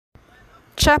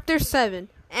Chapter 7.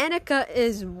 Anika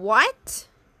is what?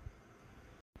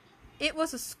 It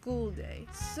was a school day,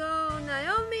 so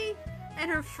Naomi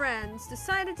and her friends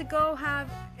decided to go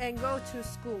to a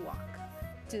school walk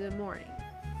to the morning.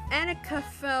 Anika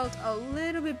felt a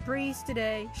little bit breezed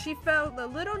today. She felt a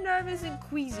little nervous and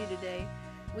queasy today.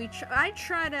 I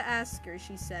tried to ask her,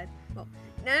 she said.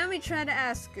 Naomi tried to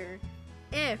ask her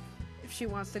if she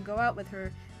wants to go out with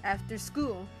her after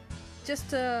school, just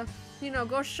to,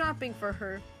 go shopping for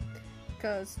her,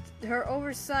 because her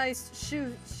oversized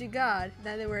shoes she got,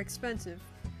 that they were expensive.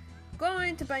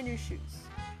 Going to buy new shoes.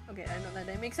 Okay, I know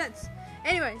that makes sense.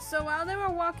 Anyway, so while they were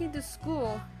walking to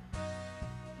school,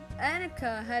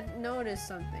 Anika had noticed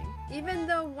something. Even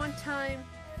though one time,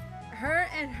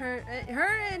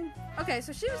 okay,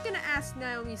 so she was gonna ask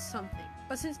Naomi something,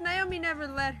 but since Naomi never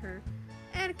let her,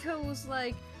 Anika was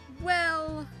like,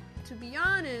 well, to be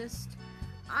honest,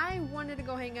 I wanted to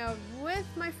go hang out with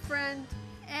my friend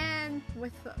and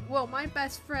with, my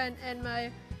best friend and her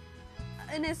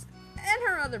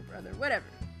other brother, whatever,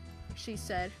 she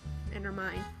said in her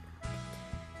mind.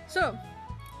 So,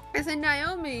 as in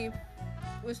Naomi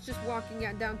was just walking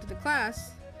down to the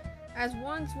class, as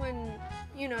once when,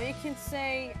 you can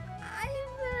say,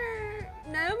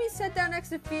 Naomi sat down next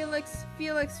to Felix.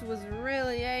 Felix was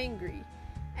really angry.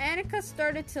 Anika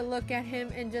started to look at him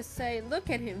and just say, look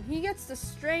at him, he gets the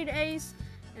straight A's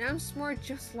and I'm smart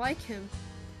just like him.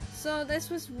 So this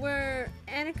was where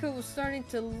Anika was starting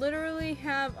to literally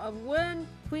have a one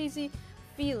queasy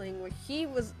feeling where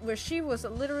she was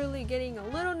literally getting a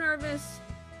little nervous,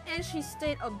 and she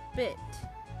stayed a bit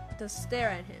to stare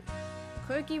at him.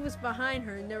 Koyuki was behind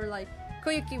her, and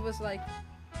Koyuki was like,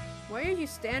 why are you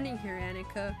standing here,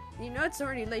 Anika? You know it's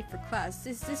already late for class.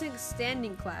 This isn't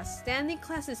standing class. Standing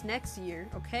class is next year,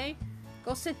 okay?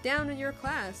 Go sit down in your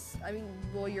class.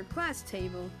 Your class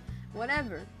table.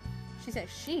 Whatever. She said,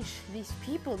 sheesh, these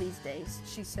people these days,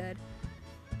 she said.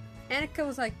 Anika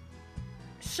was like,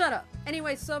 shut up.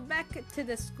 Anyway, so back to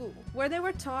the school, where they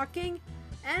were talking,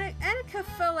 Anika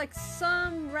felt like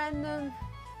some random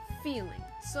feeling.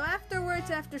 So afterwards,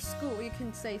 after school, you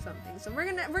can say something. So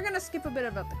we're gonna skip a bit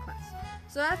about the class.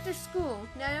 So after school,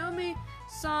 Naomi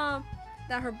saw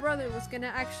that her brother was gonna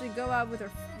actually go out with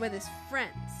his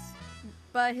friends,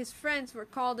 but his friends were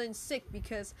called in sick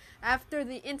because after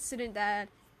the incident that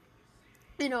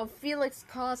Felix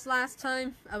caused last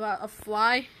time about a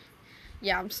fly.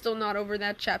 Yeah, I'm still not over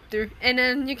that chapter. And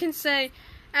then you can say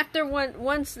after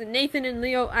once Nathan and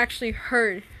Leo actually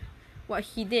heard what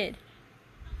he did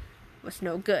was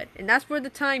no good. And that's where the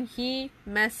time he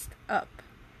messed up.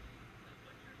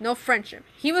 No friendship.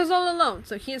 He was all alone,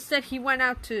 so instead he went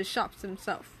out to shops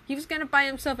himself. He was gonna buy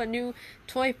himself a new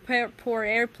toy poor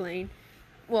airplane.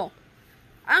 Well,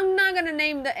 I'm not gonna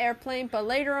name the airplane, but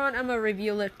later on I'm gonna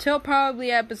reveal it till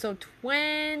probably episode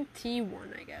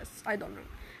 21, I guess. I don't know.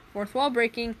 Fourth wall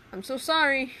breaking. I'm so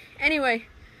sorry. Anyway,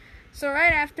 so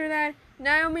right after that,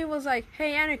 Naomi was like,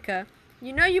 hey Anika,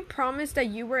 you promised that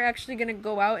you were actually gonna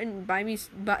go out and buy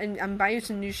you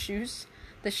some new shoes.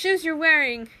 The shoes you're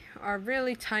wearing are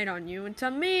really tight on you, and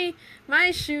to me,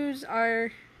 my shoes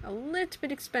are a little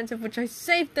bit expensive, which I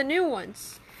saved the new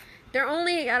ones. They're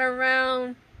only at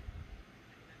around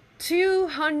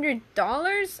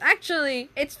 $200. Actually,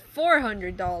 it's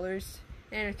 $400.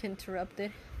 Anika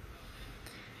interrupted.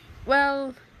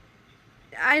 Well,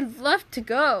 I'd love to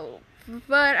go,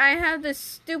 but I have this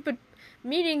stupid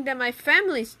meeting that my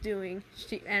family's doing,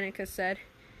 Anika said.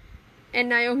 And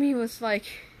Naomi was like,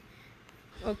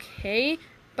 okay,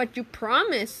 but you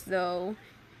promised though.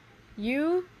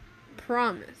 You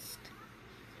promised.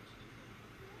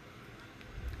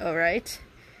 Alright.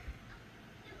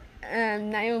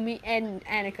 Naomi and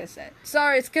Anika said,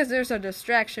 sorry, it's because there's a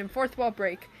distraction. Fourth wall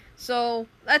break. So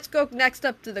let's go next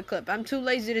up to the clip. I'm too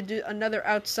lazy to do another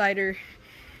outsider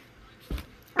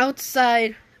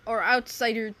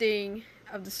thing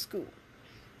of the school.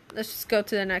 Let's just go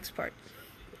to the next part.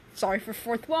 Sorry for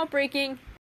fourth wall breaking.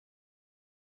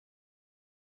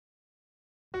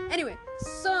 Anyway,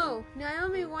 so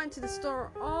Naomi went to the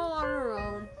store all on her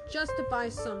own just to buy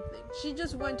something. She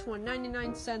just went to a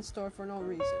 99-cent store for no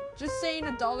reason. Just saying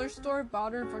a dollar store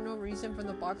bought her for no reason for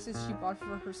the boxes she bought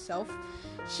for herself.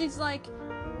 She's like,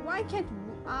 why can't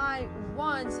I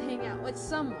once hang out with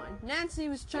someone? Nancy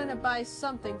was trying to buy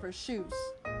something for shoes,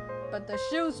 but the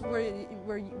shoes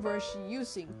were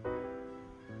used.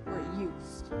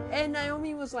 And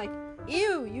Naomi was like,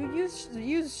 ew, you use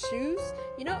shoes?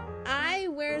 I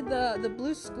wear the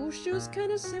blue school shoes,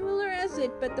 kind of similar as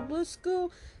it, but the blue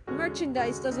school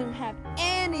merchandise doesn't have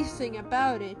anything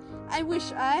about it. I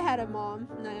wish I had a mom,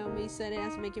 Naomi said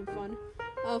as making fun.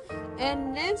 Oh,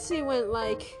 and Nancy went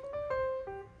like,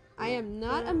 I am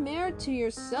not a mirror to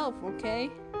yourself, okay?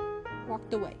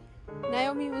 Walked away.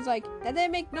 Naomi was like, that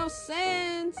didn't make no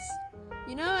sense.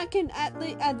 You know, I can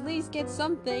at least get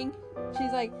something.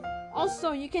 She's like,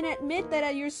 also, you can admit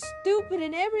that you're stupid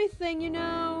and everything, you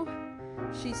know,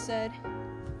 she said.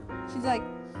 She's like,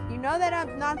 you know that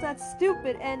I'm not that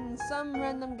stupid. And some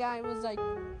random guy was like,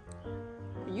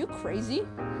 are you crazy?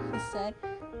 He said.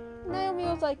 Naomi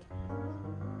was like,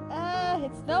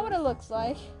 it's not what it looks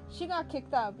like. She got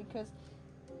kicked out because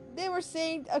they were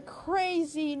saying a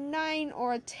crazy 9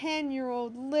 or a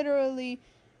 10-year-old literally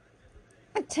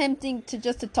attempting to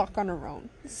talk on her own.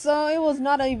 So it was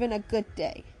not even a good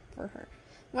day for her.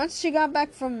 Once she got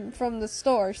back from the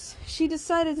stores, she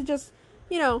decided to just,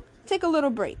 take a little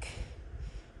break.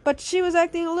 But she was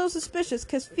acting a little suspicious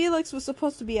because Felix was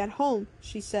supposed to be at home,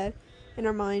 she said in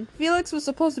her mind. Felix was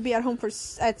supposed to be at home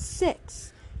at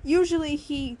 6. Usually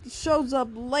he shows up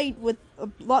late with a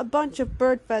bunch of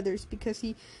bird feathers because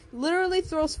he literally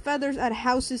throws feathers at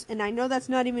houses, and I know that's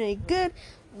not even a good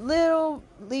little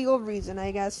legal reason,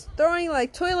 I guess. Throwing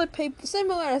like toilet paper,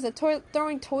 similar as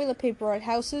throwing toilet paper at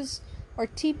houses or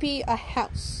TP a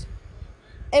house.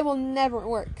 It will never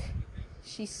work,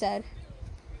 she said.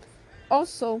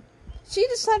 Also, she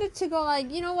decided to go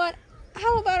like, you know what?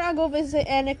 How about I go visit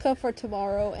Anika for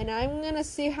tomorrow, and I'm gonna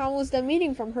see how was the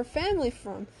meeting from her family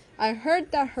from. I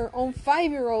heard that her own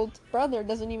 5-year-old brother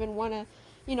doesn't even want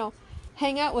to,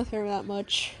 hang out with her that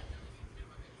much,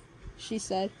 she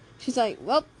said. She's like,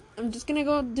 well, I'm just gonna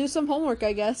go do some homework,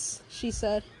 I guess, she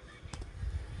said.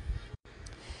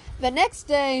 The next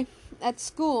day at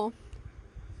school,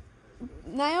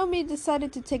 Naomi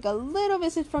decided to take a little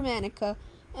visit from Anika,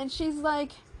 and she's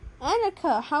like,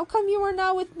 Anika, how come you were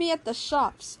not with me at the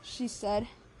shops? She said.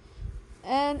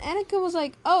 And Anika was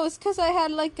like, oh, it's because I had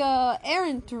like a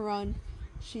errand to run,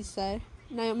 she said.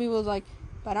 Naomi was like,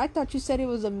 but I thought you said it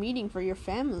was a meeting for your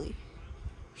family,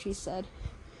 she said.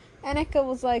 Anika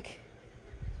was like,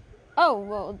 oh,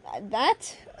 well,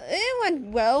 it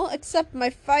went well, except my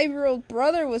 5-year-old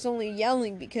brother was only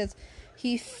yelling because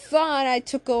he thought I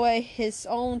took away his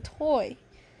own toy,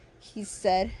 he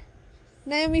said.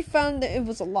 Naomi found that it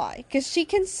was a lie, because she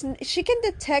can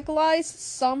detect lies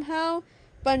somehow,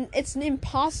 but it's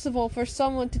impossible for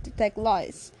someone to detect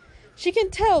lies. She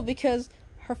can tell because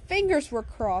her fingers were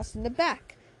crossed in the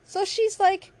back. So she's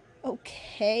like,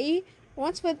 okay.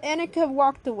 Once when Anika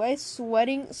walked away,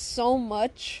 sweating so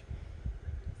much,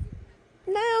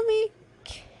 Naomi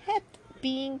kept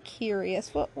being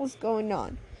curious what was going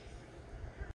on.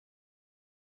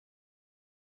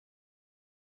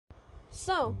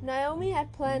 So, Naomi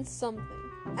had planned something.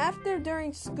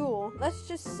 During school, let's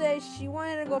just say she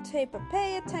wanted to go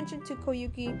pay attention to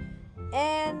Koyuki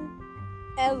and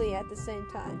Ellie at the same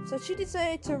time. So she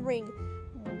decided to ring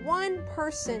one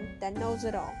person that knows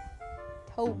it all.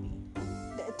 Toby.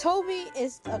 Toby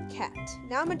is a cat.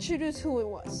 Now I'm going to introduce who it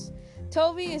was.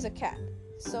 Toby is a cat.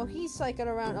 So he's like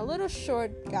around a little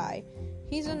short guy.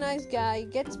 He's a nice guy,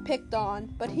 gets picked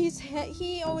on, but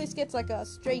he always gets like a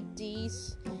straight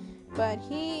D's. But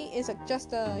he's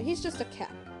just a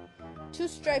cat. 2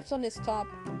 stripes on his top.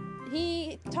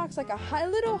 He talks like a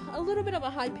little bit of a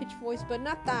high-pitched voice, but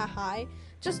not that high.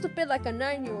 Just a bit like a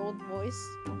 9-year-old voice.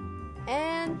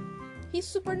 And he's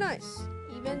super nice.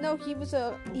 Even though he's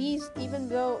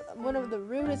one of the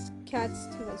rudest cats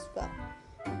to us well.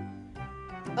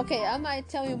 Okay, I might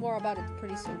tell you more about it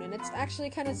pretty soon, and it's actually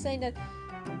kind of saying that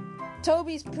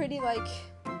Toby's pretty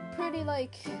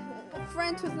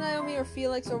friends with Naomi or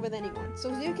Felix or with anyone.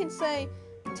 So you can say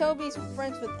Toby's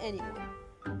friends with anyone.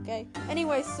 Okay?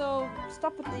 Anyway, so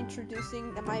stop with the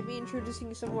introducing. I might be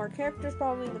introducing some more characters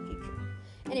probably in the future.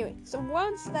 Anyway, so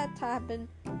once that happened,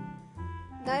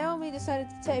 Naomi decided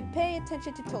to pay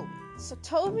attention to Toby. So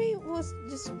Toby was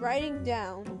just writing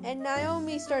down, and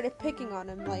Naomi started picking on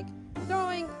him, like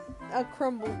throwing a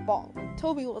crumbled ball.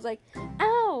 Toby was like,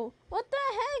 ow, what the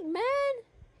heck, man?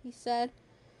 He said.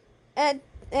 And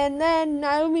then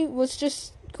Naomi was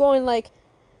just going like,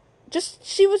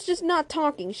 she was just not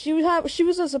talking. She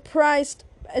was a surprised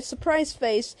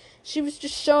face. She was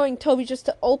just showing Toby just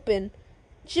to open.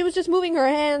 She was just moving her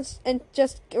hands and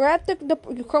just grab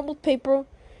the crumbled paper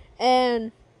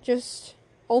and just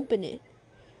open it.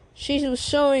 She was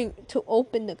showing to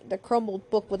open the crumbled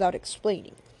book without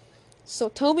explaining. So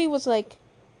Toby was like,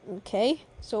 okay.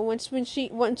 So once when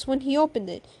he opened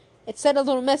it, it said a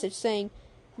little message saying,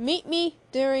 meet me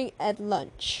at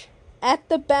lunch. At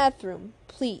the bathroom,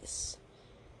 please.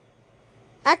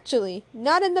 Actually,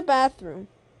 not in the bathroom.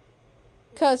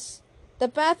 'Cause the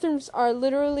bathrooms are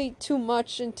literally too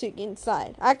much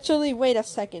inside. Actually, wait a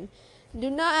second. do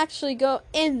not actually go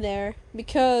in there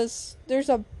because there's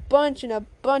a bunch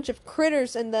of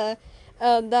critters in the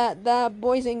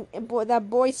that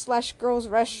boys slash girls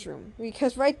restroom.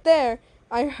 Because right there,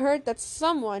 I heard that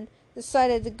someone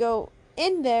decided to go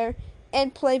in there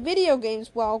and play video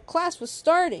games while class was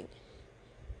starting.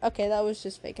 Okay, that was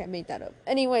just fake. I made that up.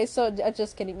 Anyway, so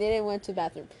just kidding. They didn't went to the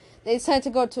bathroom. They decided to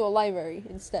go to a library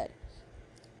instead.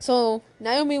 So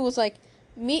Naomi was like,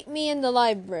 "Meet me in the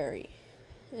library,"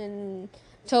 and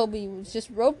Toby just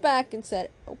wrote back and said,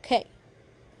 "Okay."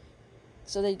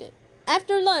 So they did.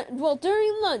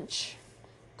 During lunch,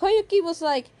 Koyuki was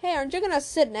like, "Hey, aren't you gonna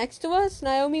sit next to us?"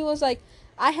 Naomi was like,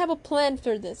 "I have a plan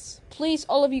for this. Please,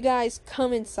 all of you guys,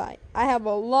 come inside. I have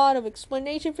a lot of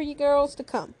explanation for you girls to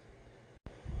come."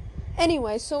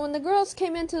 Anyway, so when the girls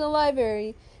came into the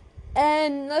library,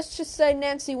 and let's just say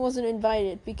Nancy wasn't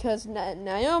invited because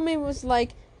Naomi was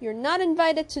like, "You're not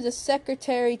invited to the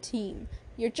secretary team.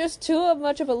 You're just too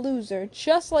much of a loser,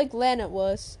 just like Lana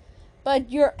was.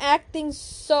 But you're acting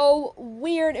so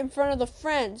weird in front of the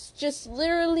friends. Just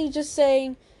literally just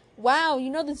saying, 'Wow,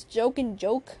 you know this joke.'"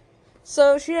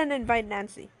 So she didn't invite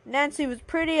Nancy. Nancy was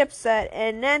pretty upset,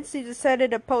 and Nancy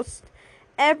decided to post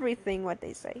everything what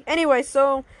they say. Anyway,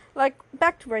 so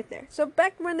back to right there. So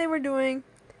back when they were doing,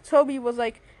 Toby was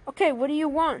like, "Okay, what do you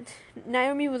want?"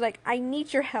 Naomi was like, "I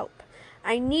need your help.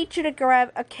 I need you to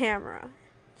grab a camera,"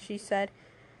 she said.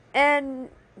 And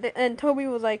Toby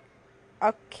was like,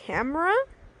 "A camera?"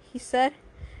 he said.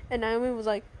 And Naomi was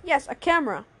like, "Yes, a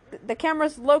camera. The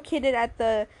camera's located at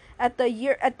the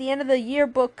end of the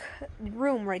yearbook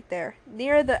room right there,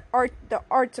 near the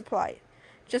art supply.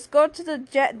 Just go to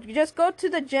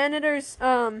the janitor's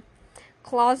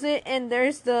closet and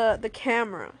there's the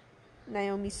camera,"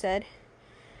 Naomi said.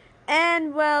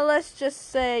 And well, let's just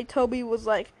say Toby was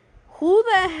like, "Who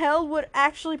the hell would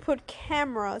actually put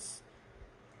cameras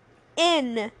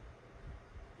in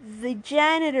the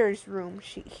janitor's room?"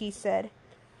 he said.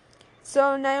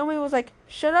 So Naomi was like,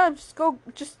 "Shut up,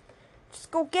 just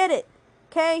go get it,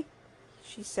 okay?"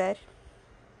 she said.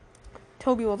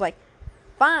 Toby was like,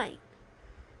 "Fine."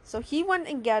 So he went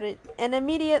and got it, and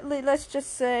immediately, let's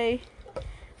just say,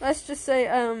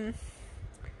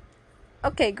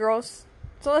 okay, girls.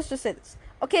 So let's just say this.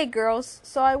 "Okay, girls,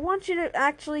 so I want you to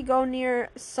actually go near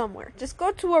somewhere. Just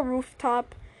go to a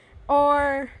rooftop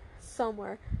or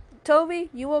somewhere. Toby,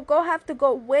 you will have to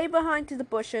go way behind to the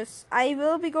bushes. I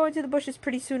will be going to the bushes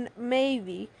pretty soon,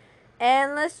 maybe.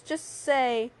 And let's just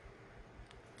say,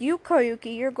 you,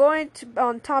 Koyuki, you're going to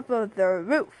on top of the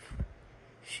roof,"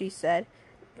 she said.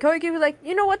 Koyuki was like,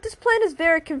 "You know what? This plan is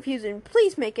very confusing.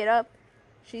 Please make it up,"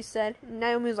 she said. And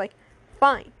Naomi was like,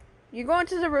 "Fine. You're going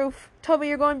to the roof. Toby,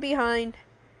 you're going behind.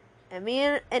 And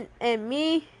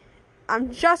me,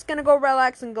 I'm just gonna go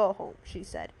relax and go home," she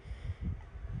said.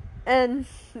 And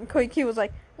Koiki was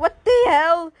like, "What the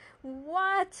hell?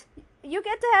 What? You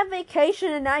get to have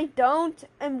vacation and I don't,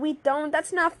 and we don't?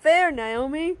 That's not fair,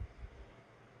 Naomi,"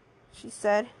 she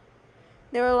said.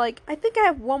 They were like, "I think I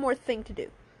have one more thing to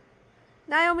do."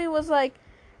 Naomi was like,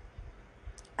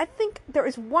 "I think there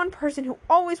is one person who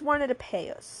always wanted to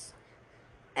pay us."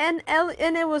 And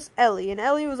it was Ellie. And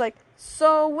Ellie was like,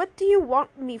 "So what do you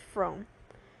want me from?"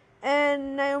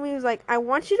 And Naomi was like, "I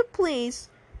want you to please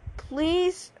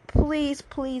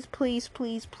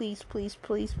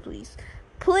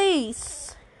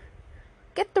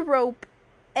get the rope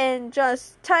and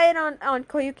just tie it on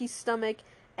Koyuki's stomach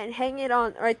and hang it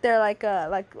on right there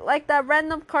like that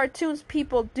random cartoons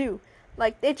people do.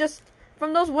 Like they just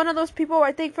one of those people,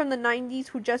 I think from the 90s,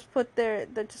 who just put their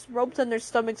just ropes on their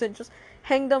stomachs and just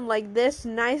hang them like this,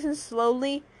 nice and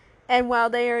slowly, and while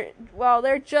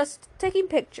they're just taking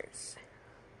pictures,"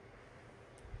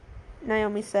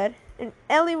 Naomi said. And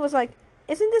Ellie was like,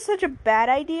 "Isn't this such a bad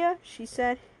idea?" she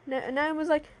said. Naomi was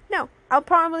like, "No, I'll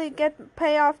probably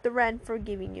pay off the rent for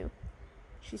giving you,"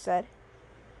 she said.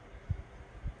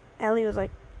 Ellie was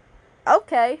like,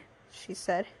 "Okay," she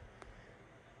said.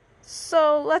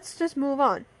 So let's just move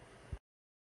on.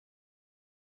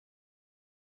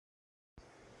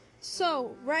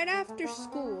 So, right after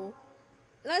school,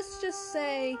 let's just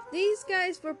say these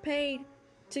guys were paid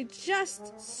to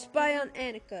just spy on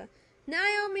Anika.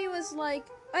 Naomi was like,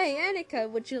 "Hey, Anika,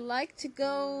 would you like to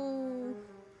go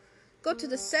to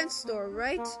the scent store,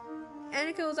 right?"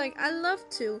 Anika was like, "I'd love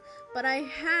to, but I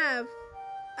have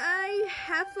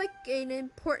like an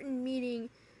important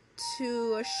meeting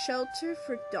to a shelter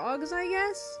for dogs, I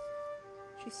guess,"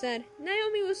 she said.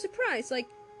 Naomi was surprised, like,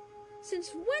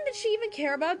 since when did she even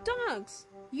care about dogs?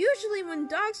 Usually when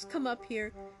dogs come up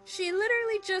here, she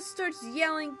literally just starts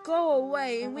yelling, "Go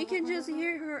away," and we can just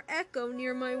hear her echo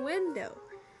near my window.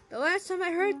 The last time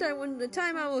I heard that, the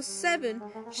time I was 7,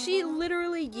 she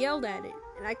literally yelled at it.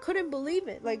 And I couldn't believe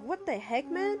it. Like, what the heck,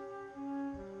 man?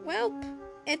 Well,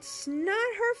 it's not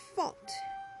her fault,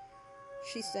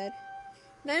 she said.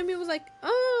 Naomi was like,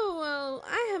 oh, well,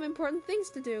 I have important things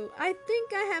to do. I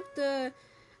think I have to,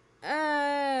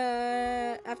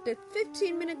 after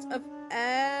 15 minutes of,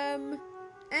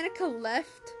 Anika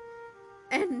left.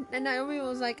 And Naomi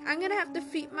was like, I'm gonna have to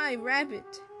feed my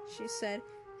rabbit, she said.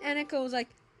 Anika was like,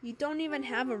 you don't even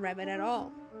have a rabbit at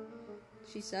all,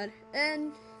 she said.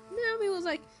 And Naomi was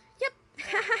like, yep,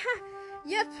 ha ha ha,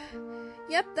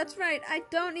 yep, that's right. I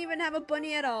don't even have a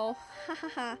bunny at all, ha ha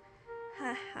ha,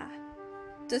 ha ha.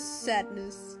 The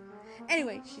sadness.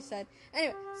 Anyway, she said.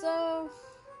 Anyway, so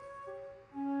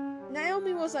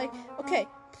Naomi was like, okay,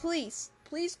 please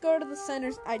go to the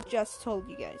centers I just told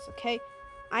you guys, okay?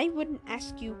 I wouldn't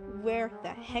ask you where the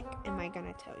heck am I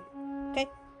gonna tell you, okay?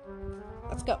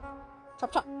 Let's go.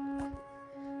 Chop chop.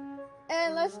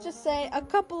 And let's just say a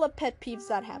couple of pet peeves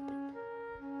that happened.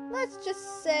 Let's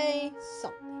just say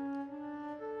something.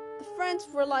 The friends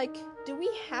were like, do we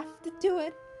have to do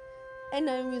it? And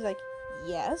Naomi was like,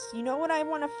 yes, you know what, I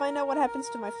want to find out what happens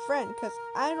to my friend, because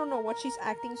I don't know what she's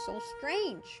acting so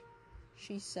strange,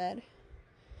 she said.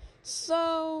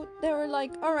 So, they were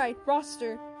like, alright,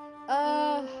 roster.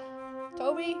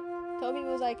 Toby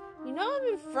was like, you know I'm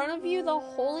in front of you the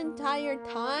whole entire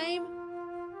time?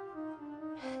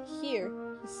 Here,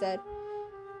 he said.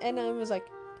 And I was like,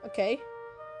 okay.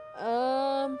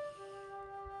 Ellie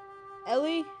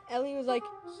was like,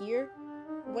 here?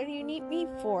 What do you need me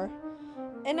for?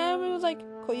 And Naomi was like,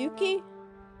 Koyuki?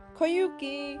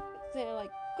 They're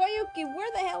like, Koyuki,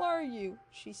 where the hell are you?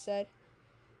 She said.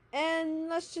 And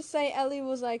let's just say Ellie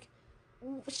was like,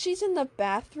 she's in the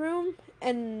bathroom.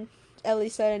 And Ellie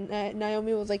said, and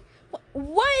Naomi was like,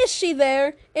 why is she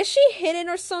there? Is she hidden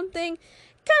or something?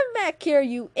 Come back here,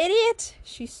 you idiot,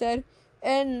 she said.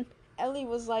 And Ellie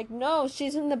was like, no,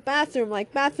 she's in the bathroom,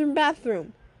 like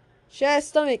bathroom. She has a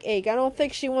stomach ache. I don't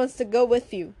think she wants to go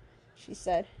with you, she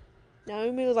said.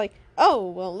 Naomi was like, oh,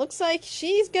 well, looks like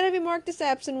she's gonna be marked as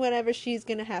absent whenever she's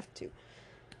gonna have to.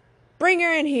 Bring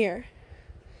her in here.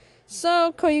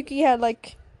 So, Koyuki had,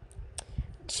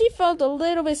 she felt a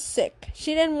little bit sick.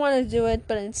 She didn't want to do it,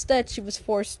 but instead she was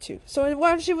forced to. So,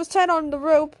 while she was tied on the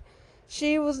rope,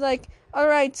 she was like,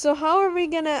 alright, so how are we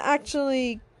gonna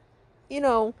actually,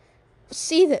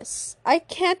 see this? I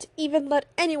can't even let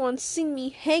anyone see me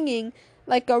hanging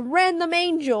like a random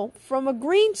angel from a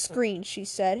green screen, she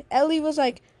said. Ellie was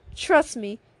like, trust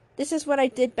me, this is what I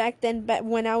did back then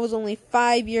when I was only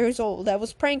 5 years old. I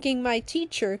was pranking my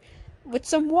teacher with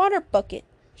some water bucket,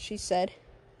 she said.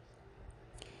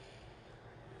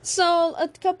 So, a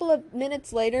couple of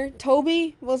minutes later,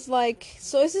 Toby was like,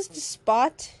 so is this the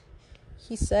spot?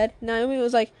 He said. Naomi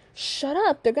was like, shut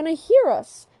up, they're gonna hear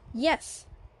us. Yes,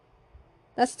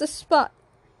 that's the spot.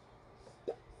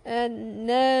 And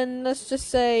then, let's just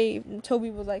say,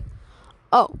 Toby was like,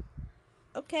 oh,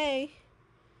 okay.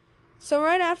 So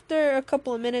right after a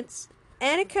couple of minutes,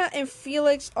 Anika and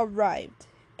Felix arrived.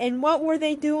 And what were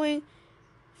they doing?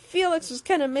 Felix was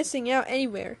kind of missing out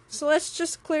anywhere. So let's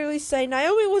just clearly say,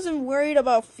 Naomi wasn't worried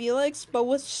about Felix, but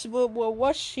what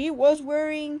she was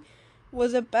worrying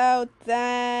was about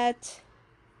that.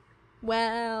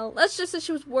 Well, let's just say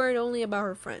she was worried only about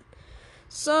her friend.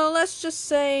 So, let's just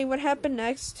say what happened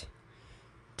next.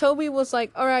 Toby was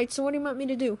like, alright, so what do you want me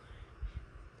to do?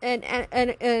 And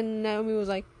Naomi was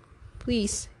like,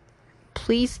 please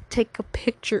take a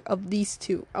picture of these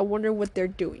two. I wonder what they're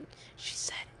doing, she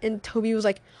said. And Toby was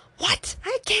like, what?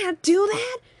 I can't do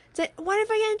that? What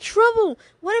if I get in trouble?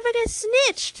 What if I get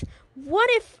snitched? What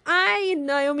if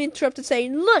Naomi interrupted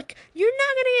saying, look, you're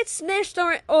not gonna get snitched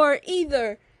or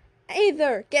either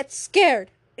get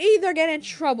scared. Either get in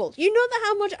trouble. You know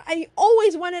how much I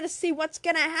always wanted to see what's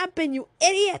gonna happen, you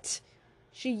idiot!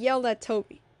 She yelled at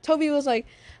Toby. Toby was like,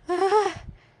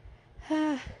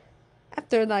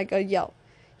 after a yell.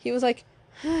 He was like,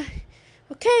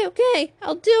 okay,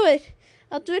 I'll do it.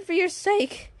 I'll do it for your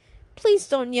sake. Please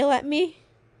don't yell at me,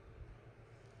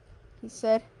 he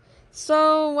said.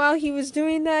 So while he was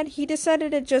doing that, he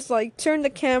decided to just turn the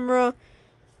camera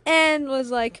and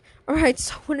was like, alright,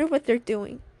 so I wonder what they're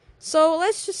doing. So,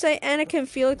 let's just say Anika and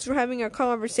Felix were having a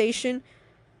conversation,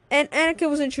 and Anika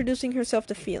was introducing herself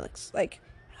to Felix. Like,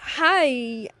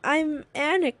 hi, I'm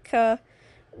Anika.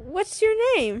 What's your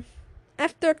name?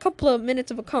 After a couple of minutes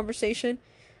of a conversation,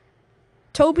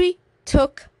 Toby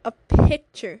took a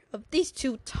picture of these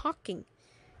two talking.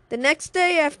 The next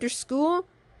day at school,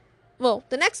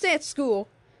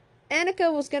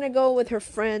 Anika was gonna go with her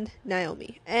friend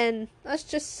Naomi. And let's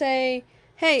just say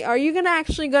Hey, are you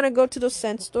actually gonna go to those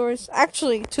scent stores?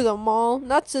 Actually, to the mall,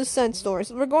 not to the scent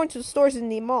stores. We're going to the stores in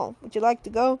the mall. Would you like to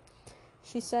go?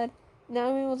 She said.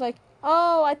 Naomi was like,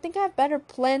 oh, I think I have better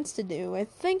plans to do. I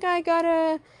think I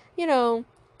gotta, I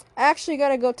actually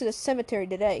gotta go to the cemetery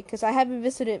today because I haven't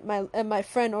visited my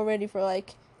friend already for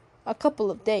like a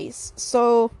couple of days.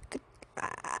 So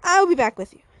I'll be back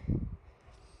with you,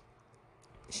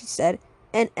 she said.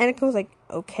 And Anika was like,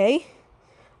 okay.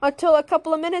 Until a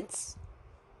couple of minutes,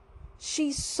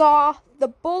 she saw the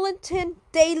Bulletin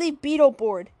Daily Beetle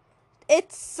board.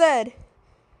 It said,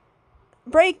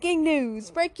 breaking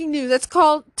news. It's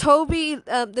called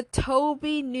the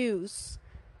Toby News.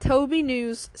 Toby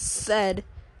News said,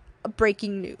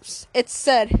 breaking news. It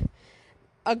said,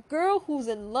 a girl who's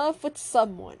in love with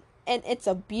someone, and it's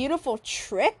a beautiful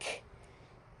trick.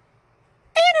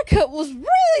 Anika was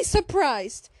really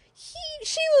surprised.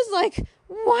 She was like,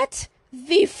 what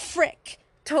the frick?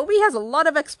 Toby has a lot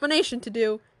of explanation to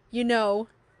do,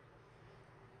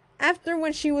 After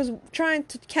when she was trying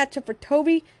to catch up for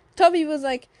Toby was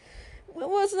like,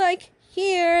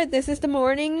 here, this is the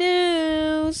morning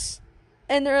news.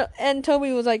 And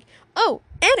Toby was like, oh,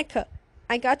 Anika,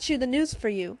 I got you the news for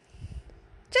you.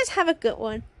 Just have a good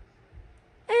one.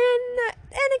 And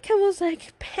Anika was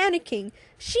like panicking.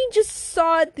 She just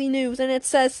saw the news and it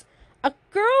says, a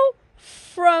girl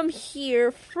from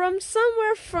here, from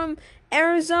somewhere from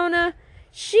Arizona,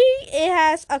 she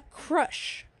has a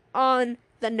crush on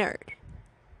the nerd.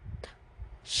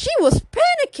 She was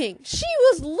panicking. She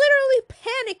was literally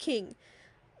panicking.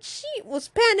 She was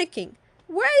panicking.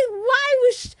 What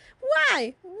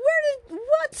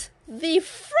the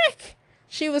frick?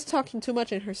 She was talking too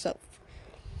much in herself.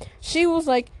 She was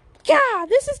like, God,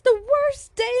 this is the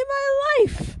worst day of my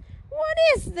life. What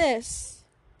is this?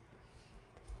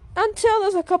 Until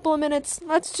there's a couple of minutes,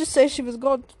 let's just say she was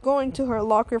going to her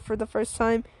locker for the first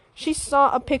time, she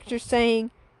saw a picture saying,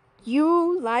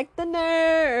 you like the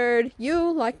nerd.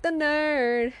 You like the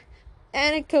nerd.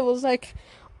 Anika was like,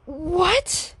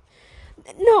 what?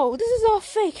 No, this is all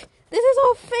fake. This is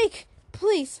all fake.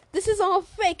 Please, this is all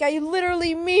fake. I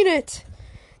literally mean it.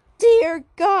 Dear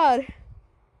God.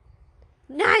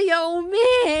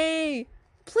 Naomi,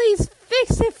 please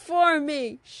fix it for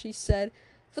me, she said.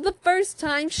 For the first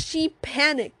time, she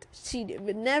panicked. She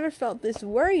never felt this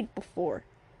worried before.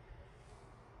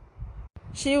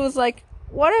 She was like,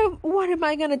 what am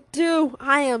I gonna do?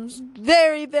 I am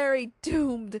very, very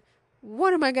doomed.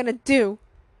 What am I gonna do?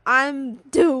 I'm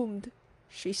doomed,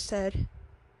 she said.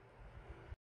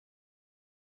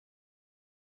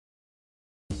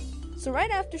 So right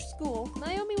after school,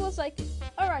 Naomi was like,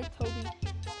 alright, Toby,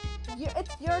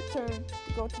 it's your turn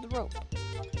to go to the rope.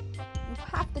 You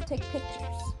have to take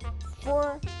pictures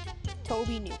for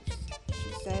Toby News,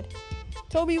 she said.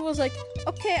 Toby was like,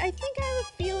 okay, I think I have a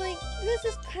feeling this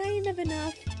is kind of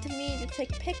enough to me to take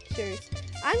pictures.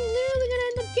 I'm literally gonna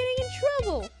end up getting in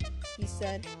trouble, he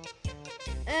said.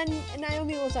 And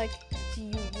Naomi was like, do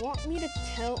you want me to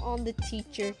tell on the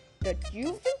teacher that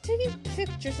you've been taking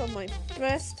pictures of my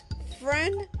best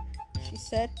friend? She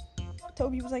said.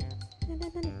 Toby was like,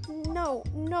 no,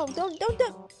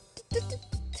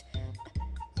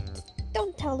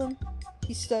 don't tell him,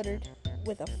 he stuttered,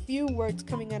 with a few words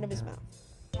coming out of his mouth.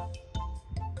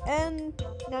 And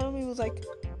Naomi was like,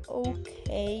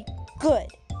 okay, good.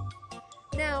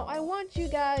 Now, I want you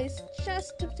guys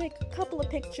just to take a couple of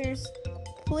pictures.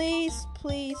 Please,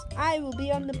 I will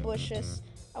be on the bushes.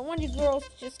 I want you girls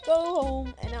to just go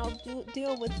home and I'll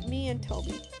deal with me and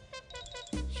Toby,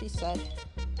 she said.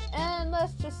 And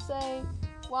let's just say,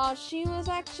 while she was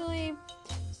actually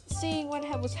seeing what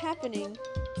was happening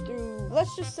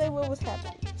let's just say what was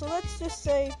happening. So let's just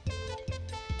say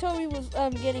Toby was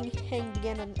getting hanged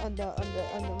again on the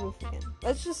roof again.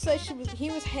 Let's just say he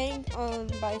was hanged on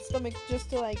by his stomach just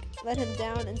to like let him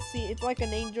down and see. It's like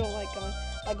an angel, like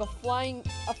a flying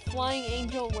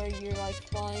angel where you're like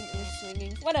flying or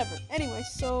swinging, whatever. Anyway,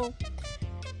 so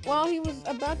while he was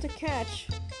about to catch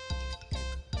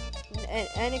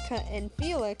Anika and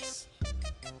Felix,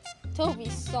 Toby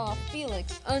saw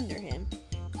Felix under him.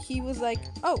 He was like,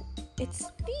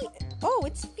 it's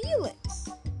Felix.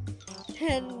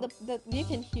 And you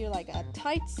can hear like a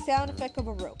tight sound effect of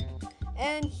a rope.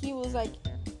 And he was like,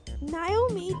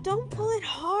 Naomi, don't pull it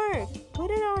hard. Put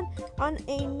it on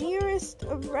a nearest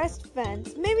arrest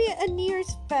fence. Maybe a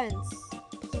nearest fence,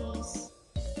 please.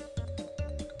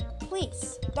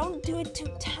 Please, don't do it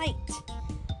too tight.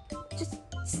 Just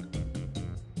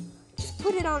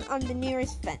put it on the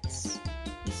nearest fence,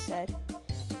 he said.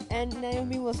 And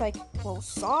Naomi was like, well,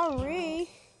 sorry.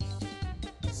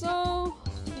 So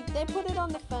they put it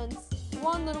on the fence,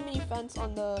 one little mini fence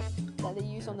on the that they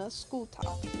use on the school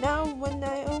top. Now, when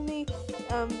Naomi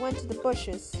went to the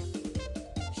bushes,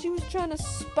 she was trying to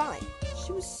spy.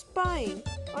 She was spying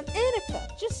on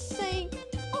Anika, just saying,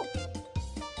 "Oh,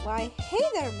 why, hey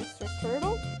there, Mr.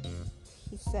 Turtle,"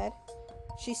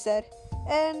 she said,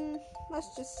 and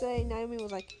let's just say Naomi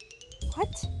was like,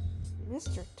 "What?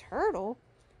 Mr. Turtle?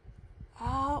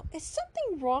 Oh, is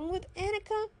something wrong with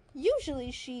Anika?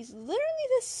 Usually she's literally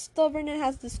this stubborn and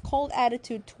has this cold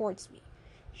attitude towards me,"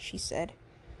 she said.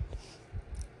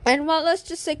 And while let's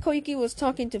just say Koiki was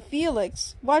talking to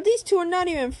Felix, while these two are not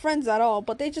even friends at all,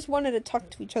 but they just wanted to talk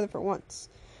to each other for once.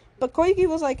 But Koiki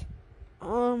was like,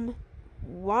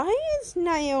 why is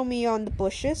Naomi on the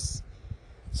bushes?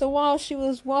 So while she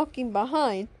was walking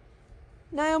behind,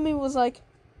 Naomi was like,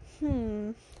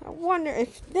 I wonder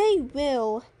if they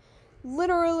will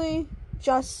literally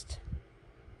just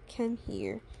come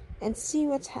here and see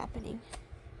what's happening,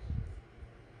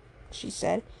 she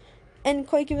said. And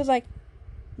Koiki was like,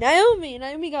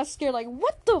 Naomi got scared, like,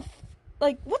 what the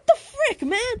frick,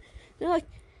 man? And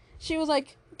she was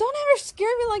like, don't ever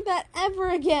scare me like that ever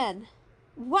again.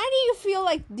 Why do you feel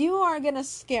like you are gonna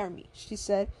scare me? She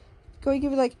said. Koiki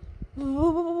was like,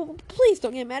 please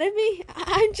don't get mad at me.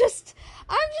 I'm just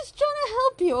trying to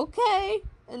help you, okay?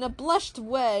 In a blushed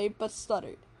way, but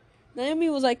stuttered. Naomi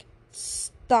was like,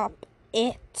 stop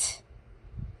it.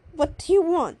 What do you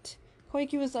want?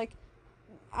 Koiki was like,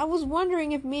 I was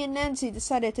wondering if me and Nancy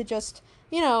decided to just,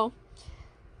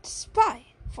 spy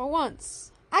for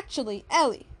once. Actually,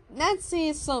 Ellie, Nancy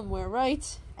is somewhere,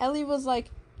 right? Ellie was like,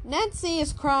 Nancy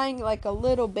is crying like a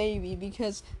little baby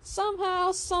because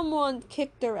somehow someone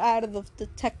kicked her out of the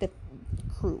detective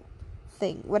crew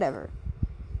thing, whatever.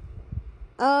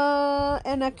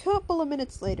 And a couple of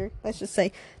minutes later, let's just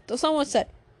say, though someone said,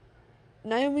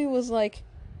 Naomi was like,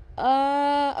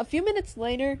 a few minutes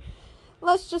later,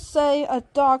 let's just say a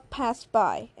dog passed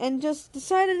by and just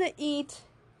decided to eat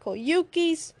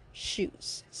Koyuki's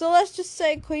shoes. So let's just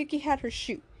say Koyuki had her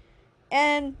shoe.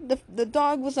 And the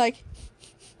dog was like,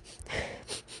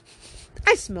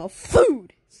 I smell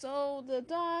food. So the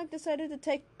dog decided to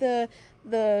take the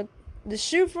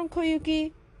shoe from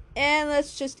Koyuki, and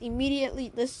let's just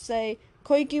say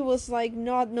Koyuki was like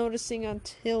not noticing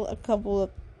until a couple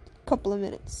of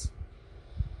minutes.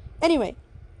 Anyway,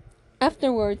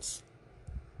 afterwards,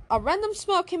 a random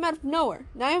smell came out of nowhere.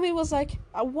 Naomi was like,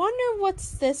 I wonder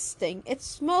what's this thing. It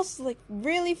smells like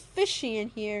really fishy in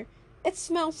here. It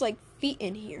smells like feet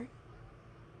in here.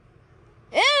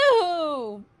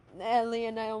 Ew! Ellie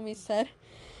and Naomi said.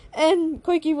 And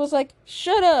Koiki was like,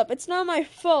 shut up. It's not my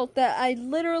fault that I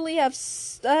literally have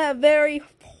a very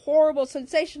horrible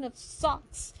sensation of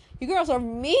socks. You girls are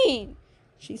mean,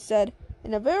 she said,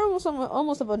 in a very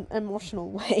almost of an emotional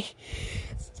way.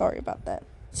 Sorry about that.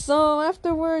 So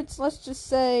afterwards, let's just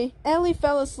say Ellie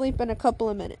fell asleep in a couple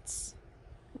of minutes.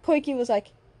 Koiki was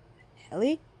like,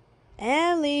 Ellie.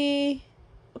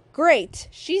 Great,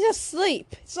 she's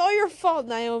asleep. It's all your fault,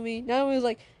 Naomi. Naomi was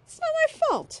like, it's not my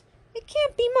fault. It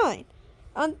can't be mine.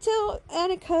 Until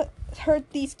Anika heard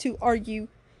these two argue,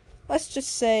 let's just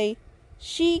say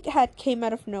she came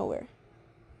out of nowhere.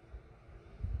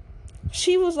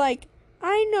 She was like,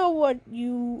 I know what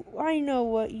you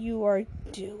are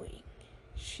doing,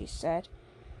 she said.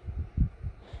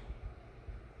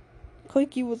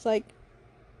 Koiki was like,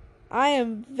 I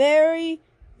am very,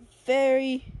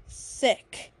 very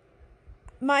sick.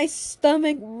 My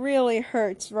stomach really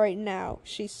hurts right now,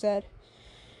 she said.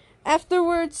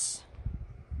 Afterwards,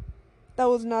 that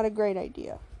was not a great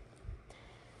idea.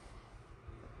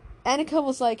 Anika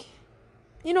was like,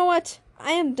 you know what?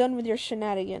 I am done with your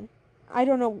shenanigan. I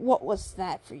don't know what was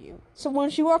that for you. So when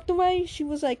she walked away, she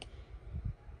was like,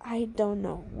 I don't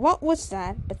know what was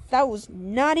that, but that was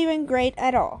not even great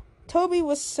at all. Toby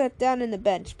was set down in the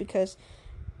bench because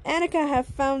Anika had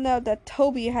found out that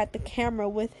Toby had the camera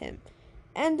with him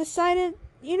and decided,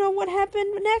 you know what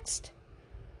happened next?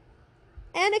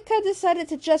 Anika decided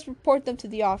to just report them to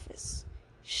the office.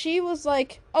 She was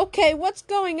like, okay, what's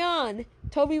going on?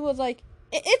 Toby was like,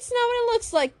 it's not what it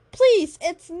looks like. Please,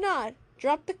 it's not.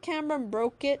 Dropped the camera and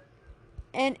broke it.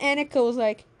 And Anika was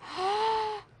like,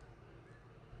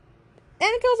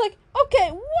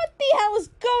 okay, what the hell is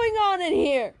going on in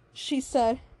here? She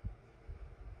said.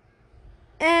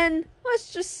 And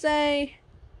let's just say,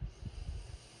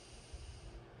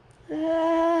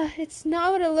 it's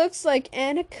not what it looks like,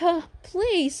 Anika.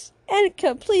 Please,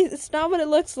 Anika, please, it's not what it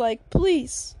looks like,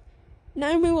 please.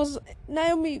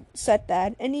 Naomi said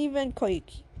that, and even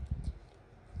Koiki.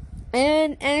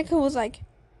 And Anika was like,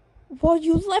 well,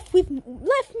 you left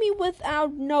me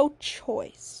without no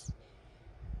choice.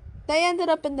 They ended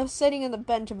up sitting in the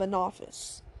bench of an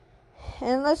office.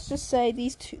 And let's just say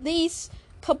these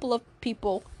couple of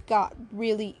people got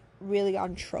really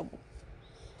in trouble.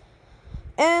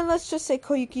 And let's just say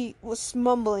Koyuki was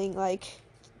mumbling like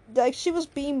she was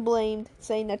being blamed,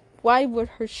 saying that why would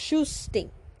her shoes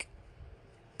stink?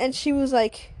 And she was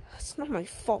like, it's not my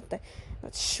fault that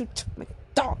shoe took my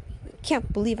dog. I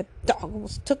can't believe a dog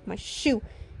almost took my shoe.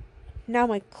 Now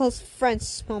my close friends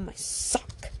smell my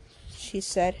sock, she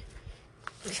said.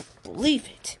 I can't believe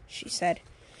it, she said.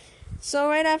 So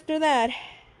right after that,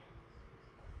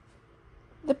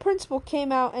 the principal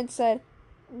came out and said,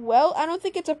 well, I don't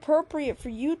think it's appropriate for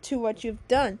you two what you've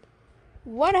done.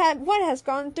 What has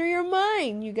gone through your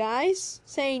mind, you guys?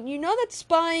 Saying, you know that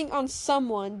spying on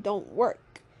someone don't work.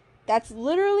 That's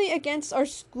literally against our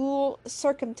school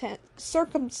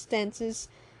circumstances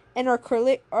and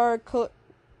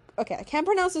okay, I can't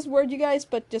pronounce this word, you guys,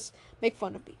 but just make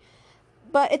fun of me.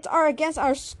 But it's against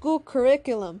our school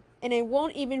curriculum, and it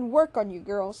won't even work on you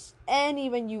girls, and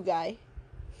even you guys.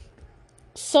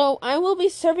 So I will be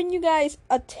serving you guys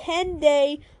a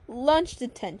 10-day lunch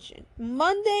detention.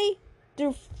 Monday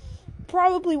through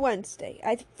probably Wednesday.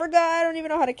 I forgot, I don't even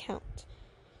know how to count.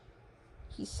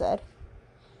 He said.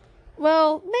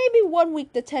 Well, maybe 1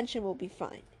 week detention will be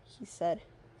fine, he said.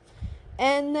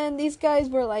 And then these guys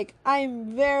were like,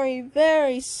 I'm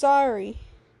very sorry.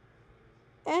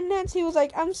 And Nancy was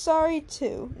like, I'm sorry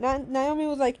too. Naomi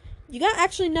was like, you got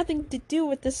actually nothing to do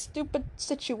with this stupid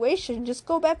situation. Just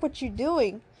go back what you're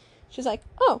doing. She's like,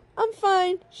 oh, I'm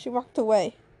fine. She walked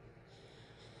away.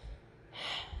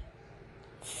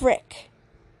 Frick,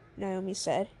 Naomi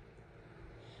said.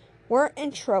 We're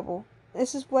in trouble.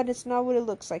 This is what it's not what it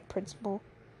looks like, Principal.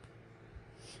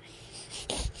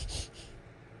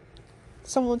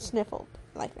 Someone sniffled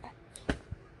like that.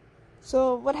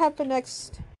 So what happened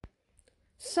next?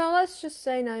 So let's just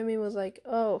say Naomi was like,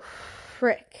 oh,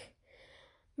 frick.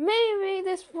 Maybe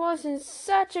this wasn't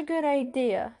such a good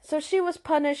idea. So she was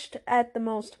punished at the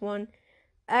most one.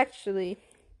 Actually.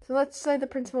 So let's say the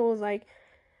principal was like,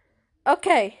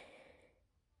 okay,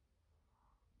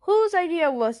 whose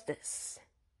idea was this?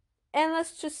 And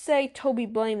let's just say Toby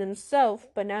blamed himself,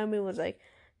 but Naomi was like,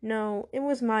 no, it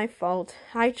was my fault.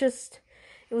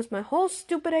 It was my whole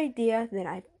stupid idea that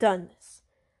I've done this.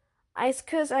 It's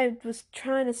because I was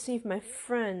trying to see if my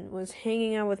friend was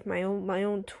hanging out with my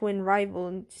own twin rival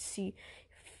and to see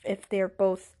if they're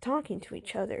both talking to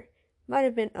each other. Might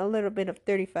have been a little bit of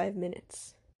 35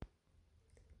 minutes.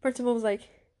 Principal was like,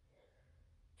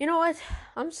 you know what?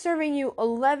 I'm serving you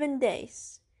 11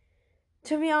 days.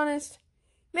 To be honest,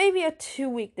 maybe a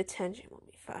 2-week detention will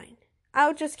be fine.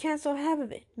 I'll just cancel half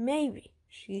of it. Maybe,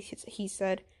 he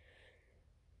said.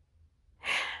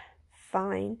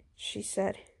 Fine, she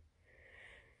said.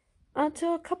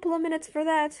 Until a couple of minutes for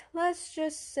that, let's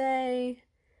just say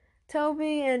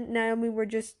Toby and Naomi were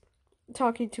just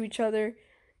talking to each other,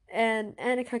 and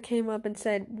Anika came up and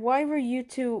said, why were you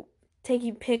two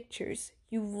taking pictures?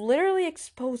 You've literally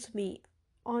exposed me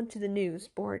onto the news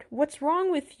board. What's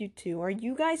wrong with you two? Are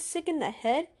you guys sick in the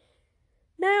head?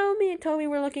 Naomi and Toby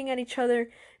were looking at each other.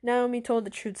 Naomi told the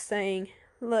truth, saying,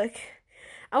 look,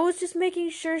 I was just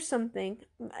making sure something.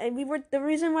 The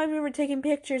reason why we were taking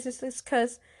pictures is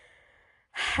because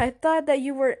I thought that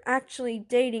you were actually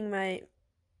dating my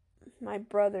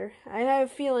brother. I have a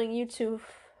feeling you two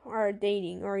are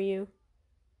dating, are you?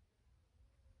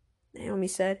 Naomi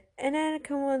said. And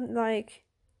Anika was like,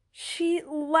 she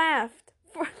laughed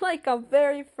for like a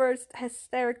very first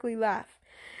hysterically laugh.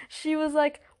 She was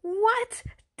like, what?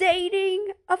 Dating?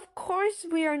 Of course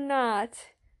we are not.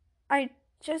 I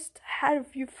just had a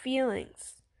few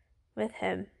feelings with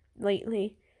him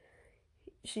lately,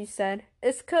 she said.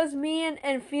 It's 'cause me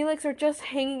and Felix are just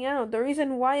hanging out. The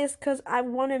reason why is 'cause I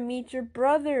want to meet your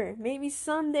brother. Maybe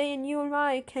someday and you and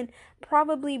I can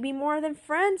probably be more than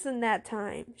friends in that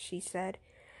time, she said.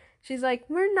 She's like,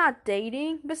 we're not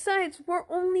dating. Besides, we're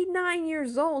only 9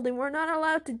 years old and we're not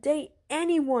allowed to date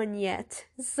anyone yet.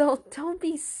 So don't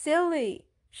be silly,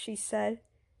 she said.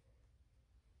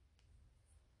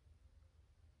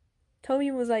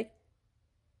 Toby was like,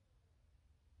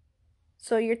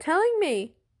 so you're telling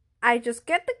me I just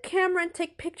get the camera and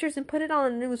take pictures and put it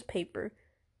on a newspaper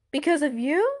because of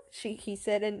you? He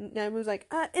said, and I was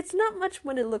like, it's not much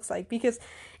what it looks like because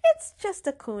it's just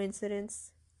a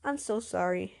coincidence. I'm so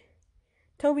sorry.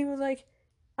 Toby was like,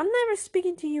 I'm never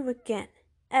speaking to you again,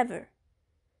 ever.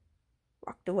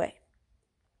 Walked away.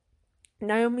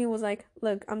 Naomi was like,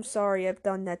 look, I'm sorry I've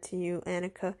done that to you,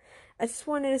 Anika. I just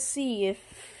wanted to see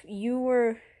if you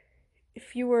were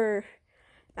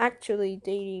actually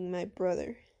dating my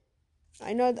brother.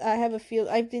 I know I have a feel.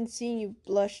 I've been seeing you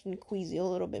blush and queasy a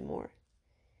little bit more.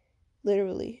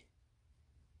 Literally.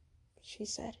 she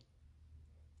said.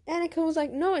 Anika was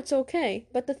like, no, it's okay.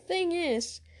 But the thing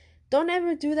is, don't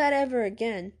ever do that ever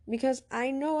again. Because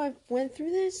I know I've went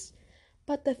through this.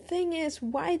 But the thing is,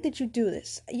 why did you do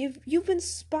this? You've been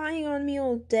spying on me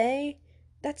all day.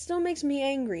 That still makes me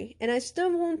angry. And I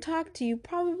still won't talk to you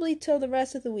probably till the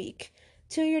rest of the week.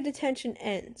 Till your detention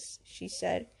ends, she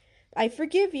said. I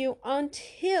forgive you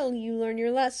until you learn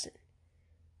your lesson,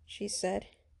 she said.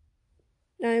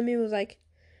 Naomi was like,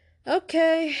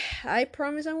 okay, I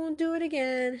promise I won't do it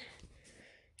again,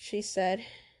 she said.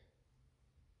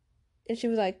 And she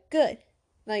was like, good.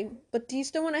 Like, but do you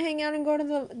still want to hang out and go to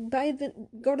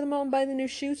the mall and buy the new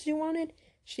shoes you wanted?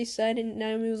 She said, and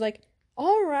Naomi was like,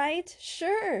 all right,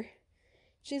 sure.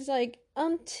 She's like,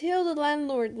 until the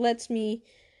landlord lets me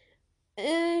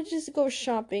just go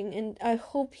shopping, and I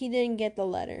hope he didn't get the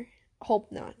letter.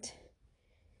 Hope not.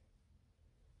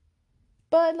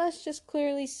 But let's just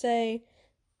clearly say,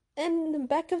 in the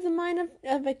back of the mind of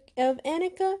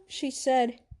Anika, she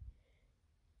said,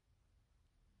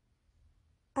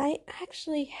 I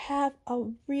actually have a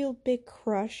real big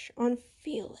crush on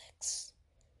Felix,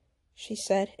 she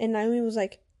said. And Naomi was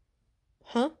like,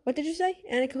 huh? What did you say?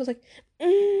 Anika was like,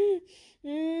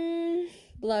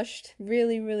 blushed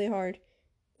really, really hard.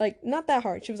 Like, not that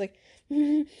hard. She was like,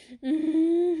 and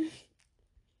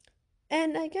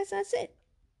I guess that's it.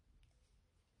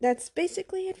 That's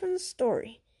basically it from the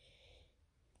story.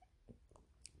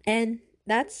 And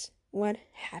that's what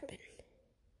happened.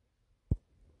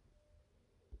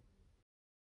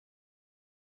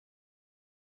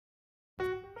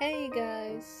 Hey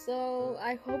guys, so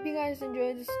I hope you guys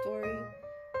enjoyed the story.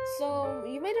 So,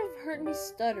 you might have heard me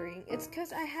stuttering. It's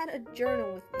because I had a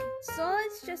journal with me. So,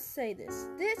 let's just say this.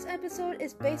 This episode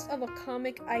is based off a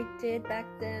comic I did back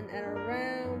then at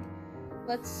around,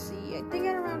 let's see, I think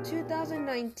at around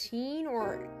 2019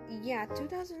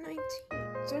 2019.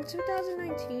 So, in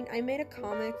 2019, I made a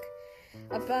comic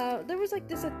about, there was like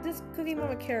this Cookie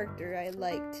Mama character I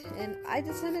liked. And I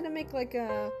decided to make like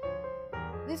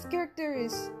this character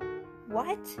is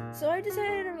what? So I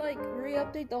decided to like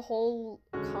re-update the whole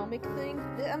comic thing.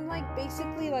 I'm like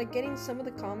basically like getting some of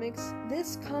the comics.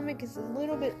 This comic is a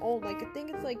little bit old. Like I think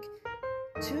it's like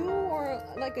 2 or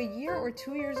like a year or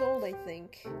 2 years old, I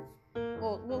think.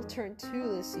 Well, we'll turn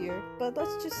 2 this year. But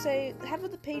let's just say half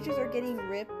of the pages are getting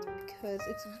ripped because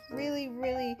it's really,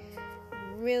 really,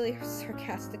 really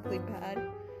sarcastically bad.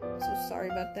 So sorry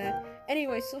about that.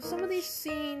 Anyway, so some of these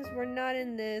scenes were not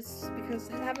in this because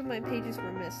half of my pages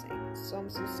were missing. So I'm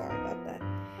so sorry about that.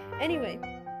 Anyway,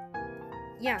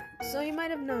 yeah, so you might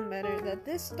have known better that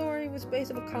this story was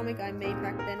based on a comic I made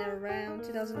back then around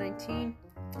 2019.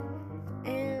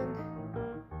 And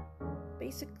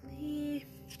basically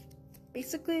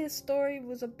the story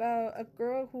was about a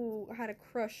girl who had a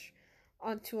crush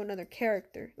onto another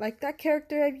character. Like that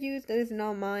character I've used that is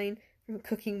not mine.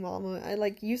 Cooking Mama. I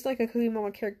like used like a Cooking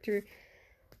Mama character.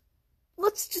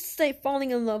 Let's just say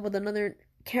falling in love with another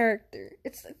character. I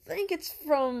think it's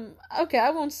from, okay, I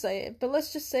won't say it, but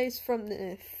let's just say it's from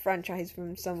the franchise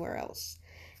from somewhere else.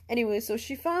 Anyway, so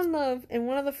she fell in love, and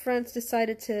one of the friends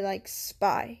decided to like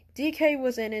spy. DK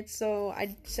was in it, so I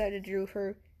decided to draw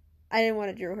her. I didn't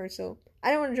want to draw her, so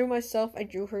I didn't want to draw myself. I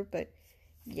drew her, but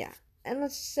yeah. And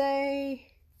let's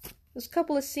say those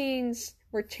couple of scenes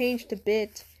were changed a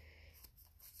bit.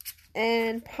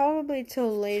 And probably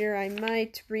till later I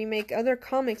might remake other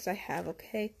comics I have,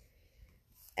 okay?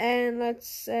 And let's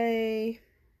say,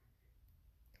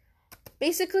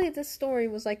 basically this story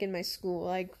was like in my school,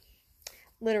 like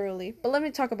literally. But let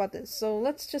me talk about this. So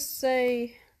let's just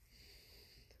say,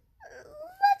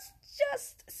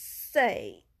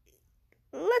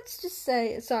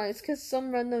 sorry, it's because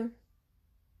some random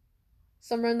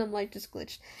light just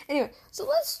glitched. Anyway, so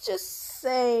let's just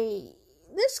say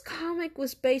this comic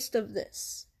was based of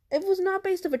this. It was not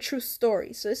based of a true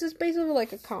story. So this is based on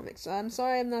like a comic. So I'm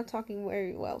sorry I'm not talking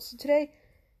very well. So today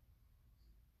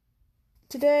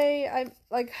I'm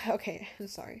like, okay, I'm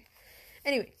sorry.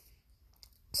 Anyway,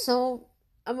 so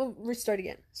I'm gonna restart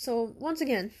again. So once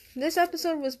again, this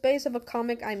episode was based off a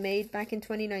comic I made back in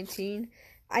 2019.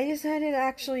 I decided to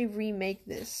actually remake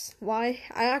this. Why?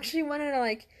 I actually wanted to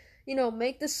like,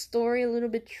 make the story a little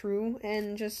bit true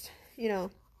and just,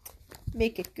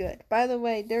 make it good. By the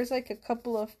way, there's like a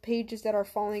couple of pages that are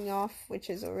falling off, which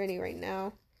is already right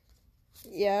now.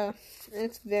 Yeah,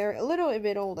 it's a little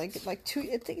bit old. Like 2.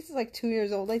 I think it's like 2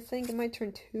 years old. I think it might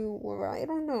turn 2, or I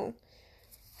don't know.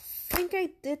 I think I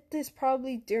did this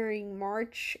probably during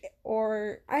March,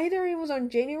 or either it was on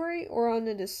January or on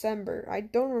the December. I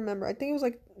don't remember. I think it was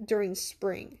like during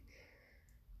spring.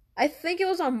 I think it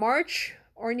was on March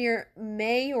or near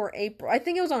May or April. I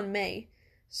think it was on May.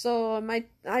 So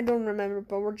I don't remember,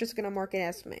 but we're just gonna mark it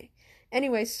as May.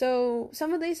 Anyway, so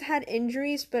some of these had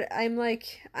injuries, but I'm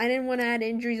like, I didn't want to add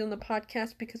injuries on the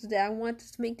podcast because I want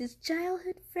to make this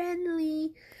childhood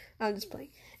friendly. I'm just playing.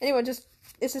 Anyway, this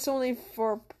is only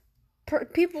for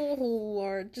people who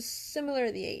are just similar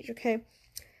the age, okay?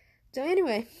 So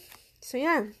anyway, so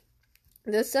yeah,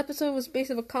 this episode was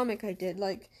based on a comic I did,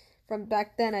 like, from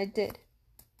back then I did.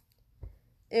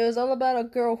 It was all about a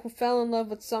girl who fell in love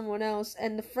with someone else,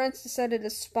 and the friends decided to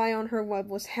spy on her what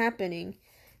was happening.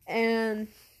 And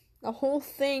the whole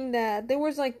thing that there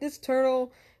was like this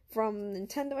turtle from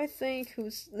Nintendo, I think,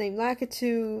 who's named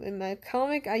Lakitu. In my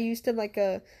comic, I used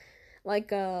to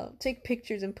take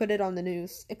pictures and put it on the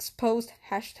news. Exposed,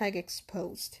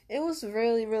 #exposed. It was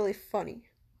really, really funny.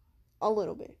 A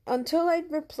little bit. Until I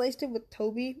replaced it with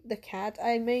Toby, the cat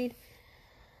I made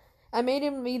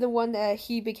him be the one that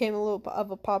he became a little bit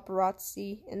of a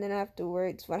paparazzi, and then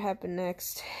afterwards, what happened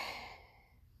next?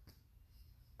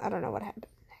 I don't know what happened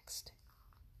next.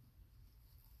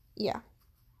 Yeah.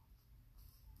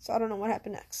 So I don't know what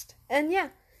happened next. And yeah.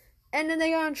 And then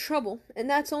they got in trouble. And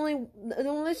that's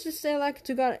let's just say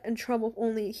Lakitu got in trouble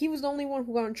only. He was the only one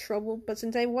who got in trouble, but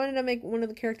since I wanted to make one of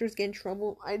the characters get in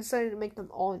trouble, I decided to make them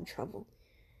all in trouble.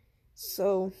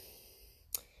 So,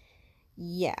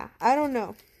 yeah. I don't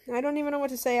know. I don't even know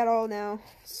what to say at all now.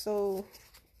 So,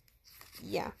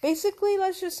 yeah. Basically,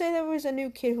 let's just say there was a new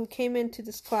kid who came into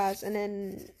this class, and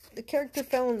then the character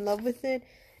fell in love with it,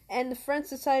 and the friends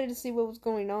decided to see what was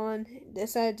going on,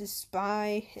 decided to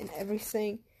spy and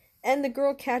everything, and the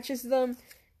girl catches them,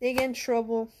 they get in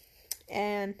trouble,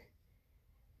 and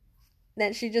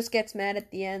then she just gets mad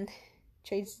at the end,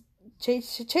 chases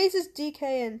DK,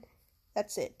 and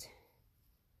that's it.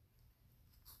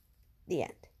 The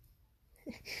end.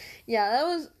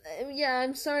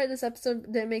 I'm sorry this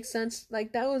episode didn't make sense.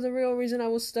 Like, that was the real reason I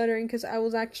was stuttering, because I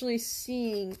was actually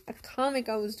seeing a comic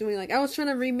I was doing. Like, I was trying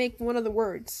to remake one of the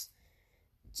words,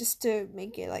 just to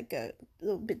make it, like, a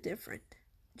little bit different.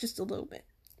 Just a little bit.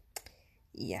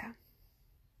 Yeah.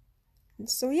 And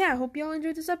so, yeah, I hope y'all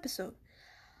enjoyed this episode.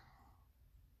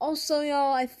 Also,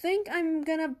 y'all, I think I'm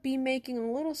gonna be making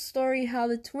a little story how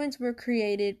the twins were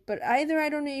created, but I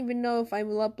don't even know if I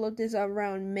will upload this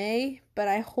around May, but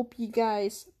I hope you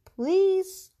guys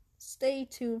please stay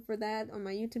tuned for that on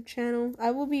my YouTube channel. I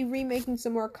will be remaking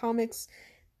some more comics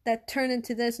that turn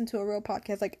into a real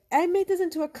podcast. Like, I made this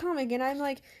into a comic, and I'm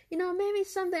like, maybe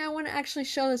someday I want to actually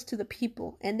show this to the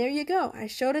people. And there you go. I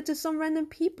showed it to some random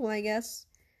people, I guess.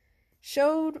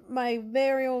 Showed my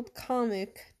very old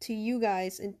comic to you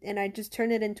guys, and I just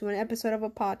turned it into an episode of a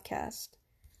podcast.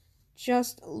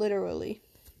 Just literally.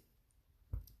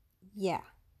 Yeah.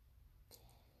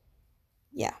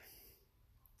 Yeah.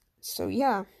 So,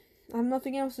 yeah. I have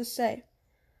nothing else to say.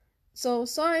 So,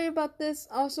 sorry about this.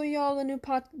 Also, y'all,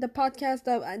 the podcast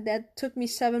that took me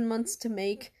 7 months to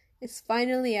make is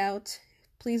finally out.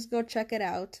 Please go check it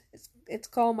out. It's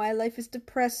called My Life is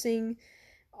Depressing,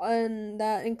 and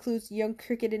that includes Young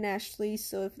Cricket and Ashley.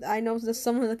 So, I know that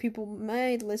some of the people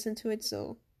might listen to it,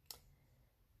 so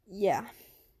yeah.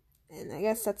 And I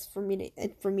guess that's for me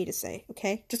to say,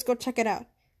 okay? Just go check it out.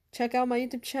 Check out my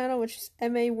YouTube channel, which is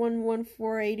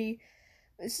MA11480.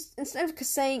 Instead of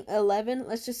saying 11,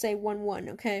 let's just say 11,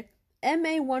 okay?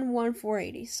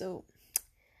 MA11480. So,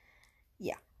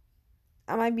 yeah.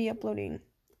 I might be uploading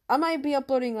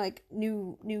like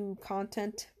new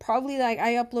content. Probably like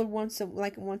I upload once a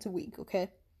week, okay?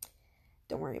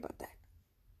 Don't worry about that.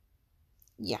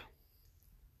 Yeah.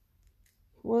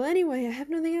 Well, anyway, I have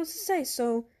nothing else to say.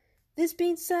 So, this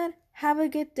being said, have a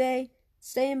good day.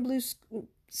 Stay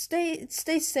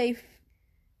safe,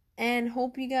 and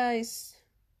hope you guys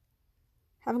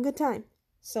have a good time.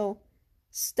 So,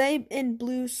 stay in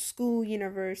Blue School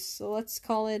universe. So let's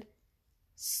call it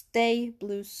Stay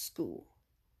Blue School.